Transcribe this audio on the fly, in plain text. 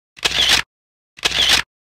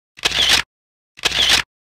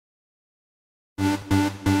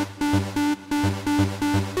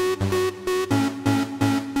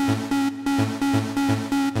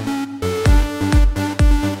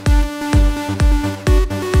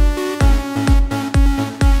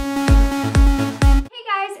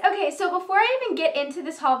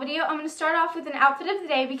this haul video. I'm going to start off with an outfit of the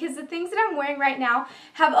day because the things that I'm wearing right now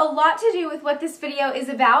have a lot to do with what this video is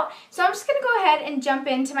about. So I'm just going to go ahead and jump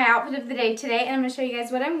into my outfit of the day today, and I'm going to show you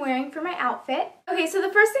guys what I'm wearing for my outfit. Okay, so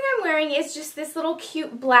the first thing I'm wearing is just this little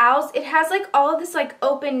cute blouse. It has like all of this like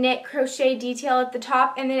open knit crochet detail at the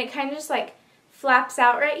top, and then it kind of just like flaps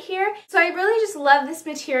out right here. So I really just love this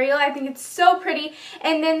material. I think it's so pretty.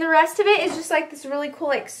 And then the rest of it is just like this really cool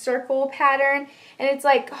like circle pattern, and it's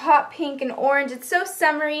like hot pink and orange. It's so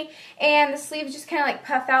summery, and the sleeves just kind of like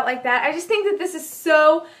puff out like that. I just think that this is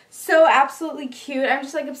so absolutely cute. I'm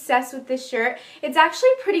just like obsessed with this shirt. It's actually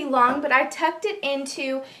pretty long, but I tucked it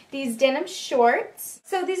into these denim shorts.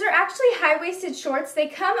 So these are actually high-waisted shorts. They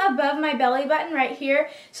come above my belly button right here,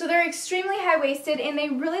 so they're extremely high-waisted, and they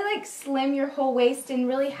really like slim your whole waist and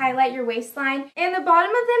really highlight your waistline. And the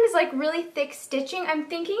bottom of them is like really thick stitching. I'm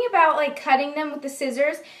thinking about like cutting them with the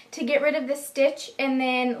scissors to get rid of the stitch, and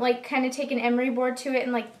then like kind of take an emery board to it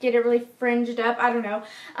and like get it really fringed up. I don't know.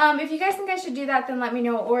 If you guys think I should do that, then let me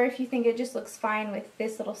know, or if you think it just looks fine with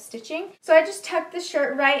this little stitching. So I just tucked the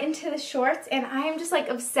shirt right into the shorts, and I am just like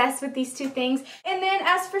obsessed with these two things. And then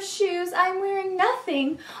as for shoes, I'm wearing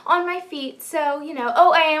nothing on my feet, so you know.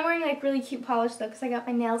 Oh, I am wearing like really cute polish though, because I got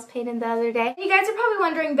my nails painted the other day. You guys are probably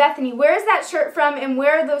wondering, Bethany, where is that shirt from and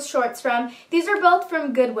where are those shorts from? These are both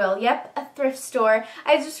from Goodwill. Yep, a thrift store.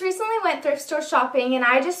 I just recently went thrift store shopping, and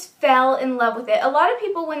I just fell in love with it. A lot of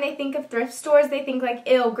people, when they think of thrift stores, they think like,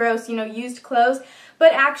 ew, gross, you know, used clothes.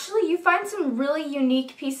 But actually, you find some really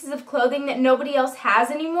unique pieces of clothing that nobody else has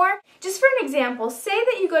anymore. Just for an example, say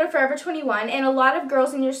that you go to Forever 21, and a lot of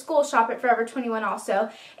girls in your school shop at Forever 21 also.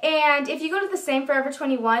 And if you go to the same Forever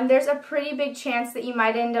 21, there's a pretty big chance that you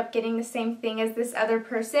might end up getting the same thing as this other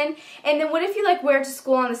person. And then what if you like wear it to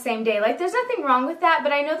school on the same day? Like, there's nothing wrong with that,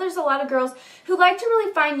 but I know there's a lot of girls who like to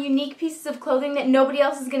really find unique pieces of clothing that nobody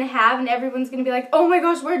else is going to have, and everyone's going to be like, oh my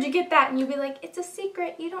gosh, where'd you get that? And you'll be like, it's a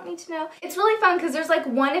secret, you don't need to know. It's really fun because there's like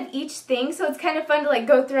one of each thing, so it's kind of fun to like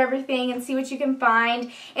go through everything and see what you can find.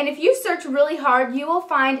 And if you search really hard, you will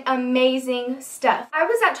find amazing stuff. I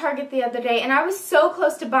was at Target the other day, and I was so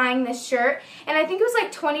close to buying this shirt, and I think it was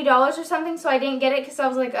like $20 or something, so I didn't get it because I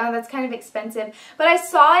was like, oh, that's kind of expensive. But I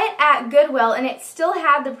saw it at Goodwill, and it still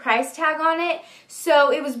had the price tag on it, so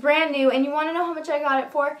it was brand new. And you want to know how much I got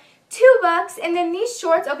it for? $2. And then these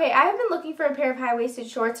shorts, okay, I have been looking for a pair of high-waisted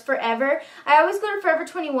shorts forever. I always go to Forever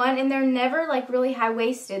 21, and they're never like really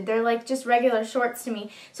high-waisted. They're like just regular shorts to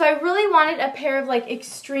me. So I really wanted a pair of like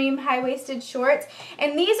extreme high-waisted shorts,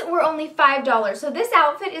 and these were only $5. So this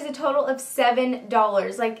outfit is a total of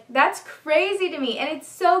 $7. Like, that's crazy to me, and it's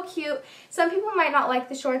so cute. Some people might not like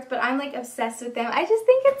the shorts, but I'm like obsessed with them. I just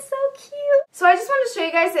think it's so cute. So I just want to show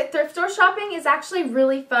you guys that thrift store shopping is actually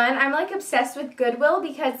really fun. I'm like obsessed with Goodwill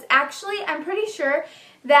because actually I'm pretty sure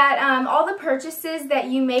that all the purchases that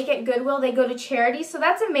you make at Goodwill, they go to charity, so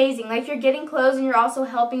that's amazing. Like, you're getting clothes and you're also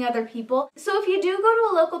helping other people. So if you do go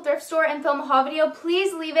to a local thrift store and film a haul video,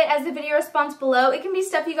 please leave it as a video response below. It can be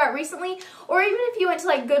stuff you got recently, or even if you went to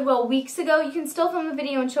like Goodwill weeks ago, you can still film a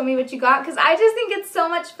video and show me what you got, because I just think it's so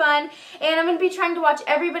much fun. And I'm going to be trying to watch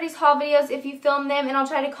everybody's haul videos if you film them, and I'll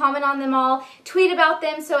try to comment on them all, tweet about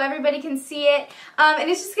them so everybody can see it.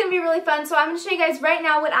 And it's just going to be really fun. So I'm going to show you guys right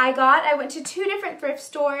now what I got. I went to 2 different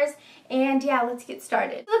thrift stores, and yeah, let's get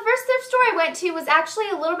started. So the first thrift store I went to was actually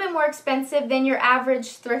a little bit more expensive than your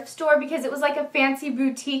average thrift store because it was like a fancy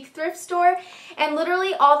boutique thrift store, and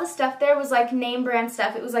literally all the stuff there was like name brand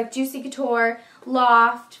stuff. It was like Juicy Couture,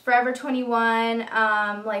 Loft, Forever 21,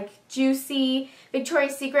 like Juicy,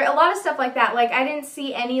 Victoria's Secret, a lot of stuff like that. Like, I didn't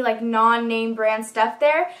see any like non-name brand stuff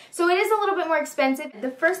there, so it is a little bit more expensive.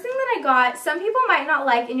 The first thing that I got, some people might not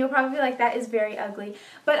like, and you'll probably be like, that is very ugly,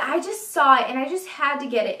 but I just saw it and I just had to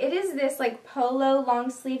get it. It is this like polo long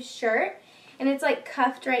sleeve shirt, and it's like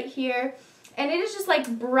cuffed right here. And it is just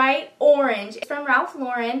like bright orange. It's from Ralph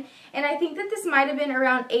Lauren, and I think that this might have been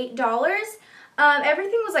around $8.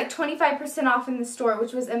 Everything was like 25% off in the store,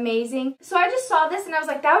 which was amazing. So I just saw this and I was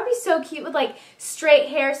like, that would be so cute with like straight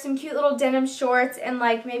hair, some cute little denim shorts, and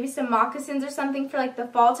like maybe some moccasins or something for like the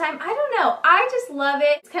fall time. I don't know. I just love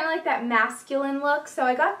it. It's kind of like that masculine look, so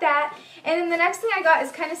I got that. And then the next thing I got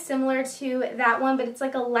is kind of similar to that one, but it's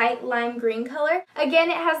like a light lime green color. Again,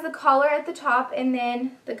 it has the collar at the top and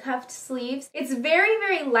then the cuffed sleeves. It's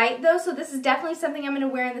very light though, so this is definitely something I'm going to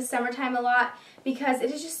wear in the summertime a lot because it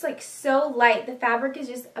is just like so light. The fabric is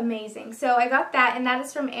just amazing. So I got that, and that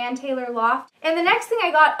is from Ann Taylor Loft. And the next thing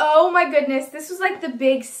I got, oh my goodness, this was like the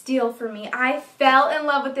big steal for me. I fell in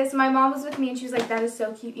love with this. My mom was with me and she was like, that is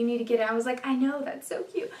so cute, you need to get it. I was like, I know, that's so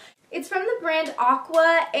cute. It's from the brand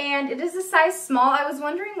Aqua, and it is a size small. I was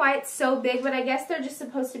wondering why it's so big, but I guess they're just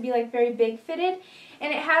supposed to be like very big fitted.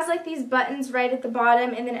 and it has like these buttons right at the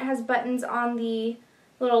bottom, and then it has buttons on the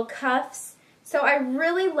little cuffs. So I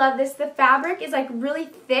really love this. The fabric is like really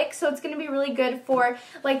thick, so it's going to be really good for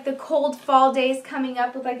like the cold fall days coming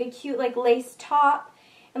up with like a cute like lace top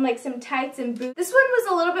and like some tights and boots. This one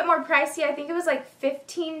was a little bit more pricey. I think it was like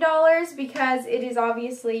 $15 because it is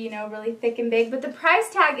obviously, you know, really thick and big, but the price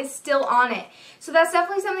tag is still on it. So that's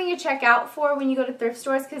definitely something to check out for when you go to thrift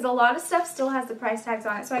stores, because a lot of stuff still has the price tags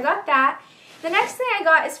on it. So I got that. The next thing I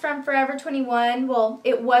got is from Forever 21. Well,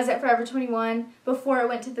 it was at Forever 21 before it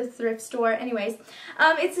went to the thrift store. Anyways,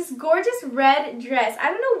 it's this gorgeous red dress.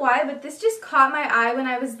 I don't know why, but this just caught my eye when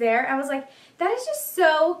I was there. I was like, that is just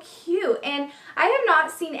so cute. And I have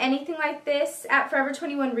not seen anything like this at Forever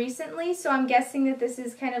 21 recently, so I'm guessing that this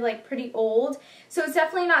is kind of like pretty old. So it's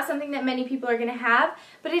definitely not something that many people are going to have,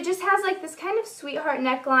 but it just has like this kind of sweetheart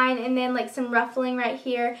neckline and then like some ruffling right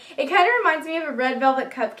here. It kind of reminds me of a red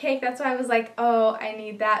velvet cupcake. That's why I was like, oh, I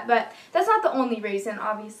need that. But that's not the only reason,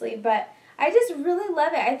 obviously, but I just really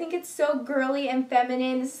love it. I think it's so girly and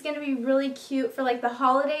feminine. This is going to be really cute for like the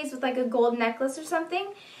holidays with like a gold necklace or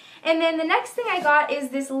something. And then the next thing I got is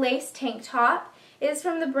this lace tank top. It is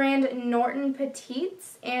from the brand Norton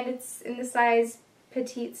Petites, and it's in the size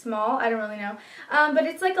petite small. I don't really know. But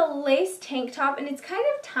it's like a lace tank top, and it's kind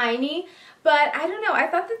of tiny, but I don't know. I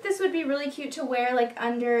thought that this would be really cute to wear like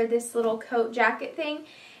under this little coat jacket thing.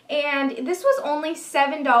 And this was only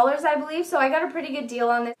 $7, I believe, so I got a pretty good deal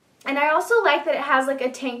on this. And I also like that it has like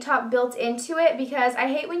a tank top built into it, because I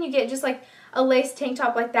hate when you get just like a lace tank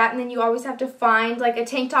top like that and then you always have to find like a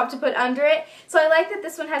tank top to put under it. So I like that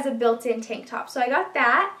this one has a built-in tank top. So I got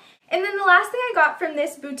that. And then the last thing I got from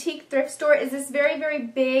this boutique thrift store is this very, very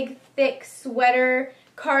big, thick sweater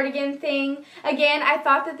cardigan thing. Again, I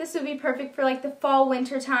thought that this would be perfect for like the fall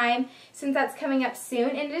winter time, since that's coming up soon.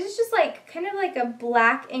 And it is just like kind of like a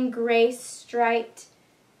black and gray striped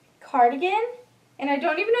cardigan. And I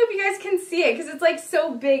don't even know if you guys can see it because it's like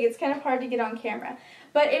so big, it's kind of hard to get on camera.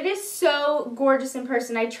 But it is so gorgeous in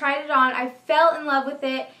person. I tried it on, I fell in love with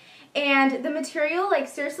it, and the material, like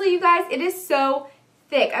seriously you guys, it is so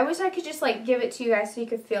thick. I wish I could just like give it to you guys so you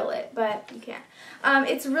could feel it, but you can't.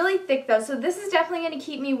 It's really thick though, so this is definitely going to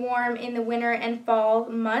keep me warm in the winter and fall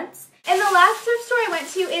months. And the last thrift store I went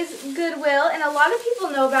to is Goodwill, and a lot of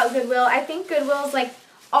people know about Goodwill. I think Goodwill is like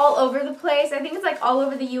all over the place. I think it's like all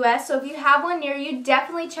over the US, so if you have one near you,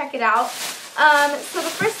 definitely check it out. So the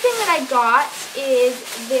first thing that I got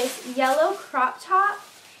is this yellow crop top,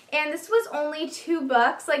 and this was only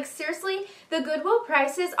 $2. Like seriously, the Goodwill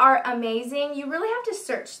prices are amazing. You really have to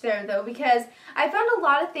search there though, because I found a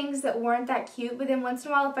lot of things that weren't that cute, but then once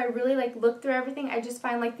in a while if I really like look through everything, I just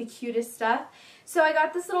find like the cutest stuff. So I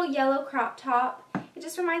got this little yellow crop top. It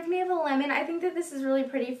just reminds me of a lemon. I think that this is really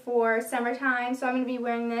pretty for summertime, so I'm going to be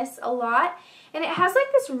wearing this a lot. And it has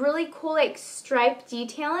like this really cool like stripe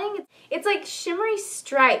detailing. It's like shimmery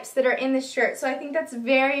stripes that are in the shirt, so I think that's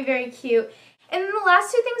very, very cute. And then the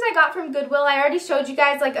last two things I got from Goodwill, I already showed you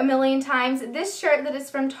guys like a million times. This shirt that is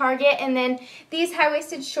from Target, and then these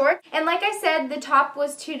high-waisted shorts. And like I said, the top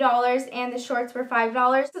was $2 and the shorts were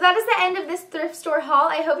 $5. So that is the end of this thrift store haul.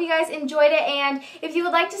 I hope you guys enjoyed it, and if you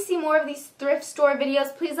would like to see more of these thrift store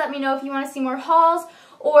videos, please let me know if you want to see more hauls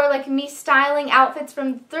or like me styling outfits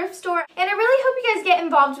from the thrift store. And I really hope you guys get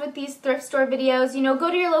involved with these thrift store videos. You know,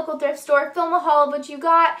 go to your local thrift store, film a haul of what you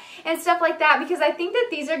got and stuff like that, because I think that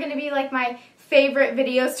these are going to be like my favorite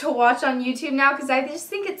videos to watch on YouTube now, because I just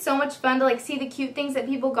think it's so much fun to like see the cute things that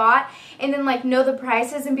people got and then like know the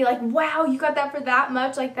prices and be like, wow, you got that for that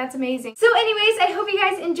much, like that's amazing. So anyways, I hope you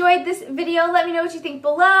guys enjoyed this video. Let me know what you think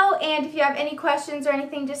below, and if you have any questions or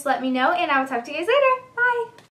anything, just let me know, and I will talk to you guys later. Bye!